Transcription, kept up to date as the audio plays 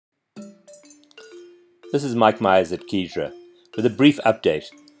This is Mike Myers at Xigera with a brief update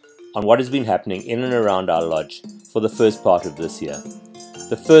on what has been happening in and around our lodge for the first part of this year.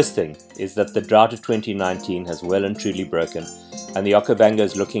 The first thing is that the drought of 2019 has well and truly broken, and the Okavango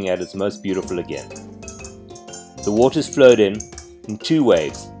is looking at its most beautiful again. The waters flowed in two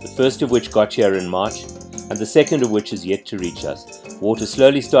waves, the first of which got here in March and the second of which is yet to reach us, water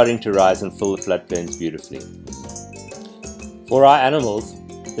slowly starting to rise and fill the floodplains beautifully. For our animals,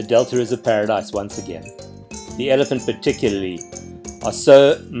 the Delta is a paradise once again. The elephant particularly are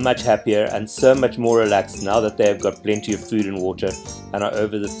so much happier and so much more relaxed now that they have got plenty of food and water and are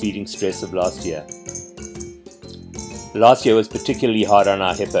over the feeding stress of last year. Last year was particularly hard on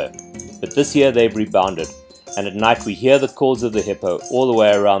our hippo, but this year they've rebounded, and at night we hear the calls of the hippo all the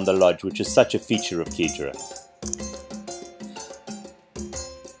way around the lodge, which is such a feature of Xigera.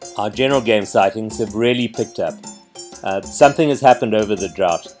 Our general game sightings have really picked up. Something has happened over the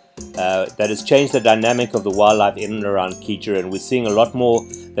drought that has changed the dynamic of the wildlife in and around Xigera, and we're seeing a lot more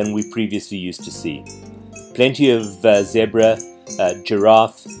than we previously used to see. Plenty of zebra,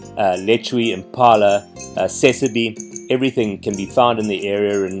 giraffe, lechui, impala, sesame, everything can be found in the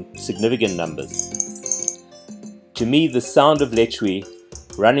area in significant numbers. To me, the sound of lechui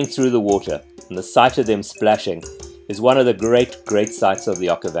running through the water and the sight of them splashing is one of the great sights of the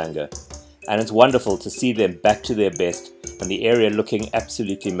Okavango, and it's wonderful to see them back to their best and the area looking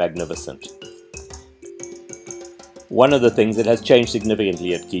absolutely magnificent. One of the things that has changed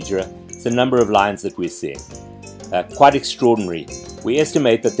significantly at Xigera is the number of lions that we're seeing. Quite extraordinary. We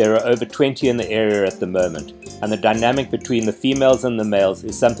estimate that there are over 20 in the area at the moment, and the dynamic between the females and the males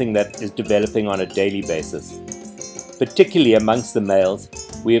is something that is developing on a daily basis. Particularly amongst the males,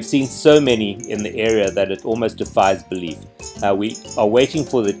 we have seen so many in the area that it almost defies belief. We are waiting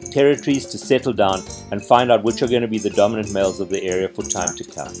for the territories to settle down and find out which are going to be the dominant males of the area for time to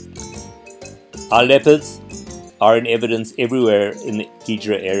come. Our leopards are in evidence everywhere in the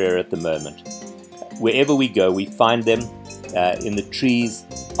Xigera area at the moment. Wherever we go, we find them in the trees,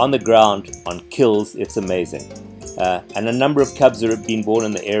 on the ground, on kills. It's amazing. And a number of cubs have been born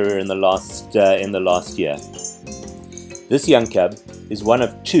in the area in the last year. This young cub is one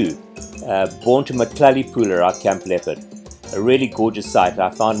of two born to Pula, our camp leopard. A really gorgeous sight I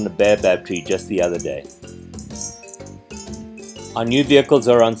found in a baobab tree just the other day. Our new vehicles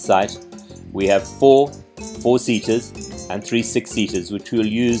are on site. We have four 4-seaters and 3 6-seaters, which we'll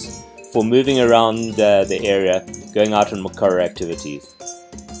use for moving around the area, going out on Mokoro activities.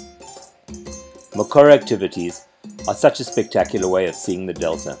 Mokoro activities are such a spectacular way of seeing the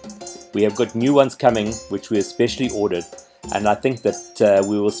Delta. We have got new ones coming, which we especially ordered, and I think that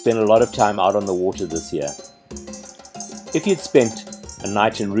we will spend a lot of time out on the water this year. If you'd spent a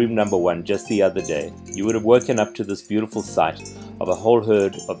night in room number 1 just the other day, you would have woken up to this beautiful sight of a whole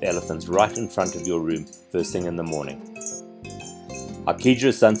herd of elephants right in front of your room first thing in the morning. Our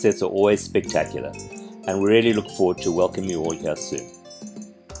Xigera sunsets are always spectacular, and we really look forward to welcoming you all here soon.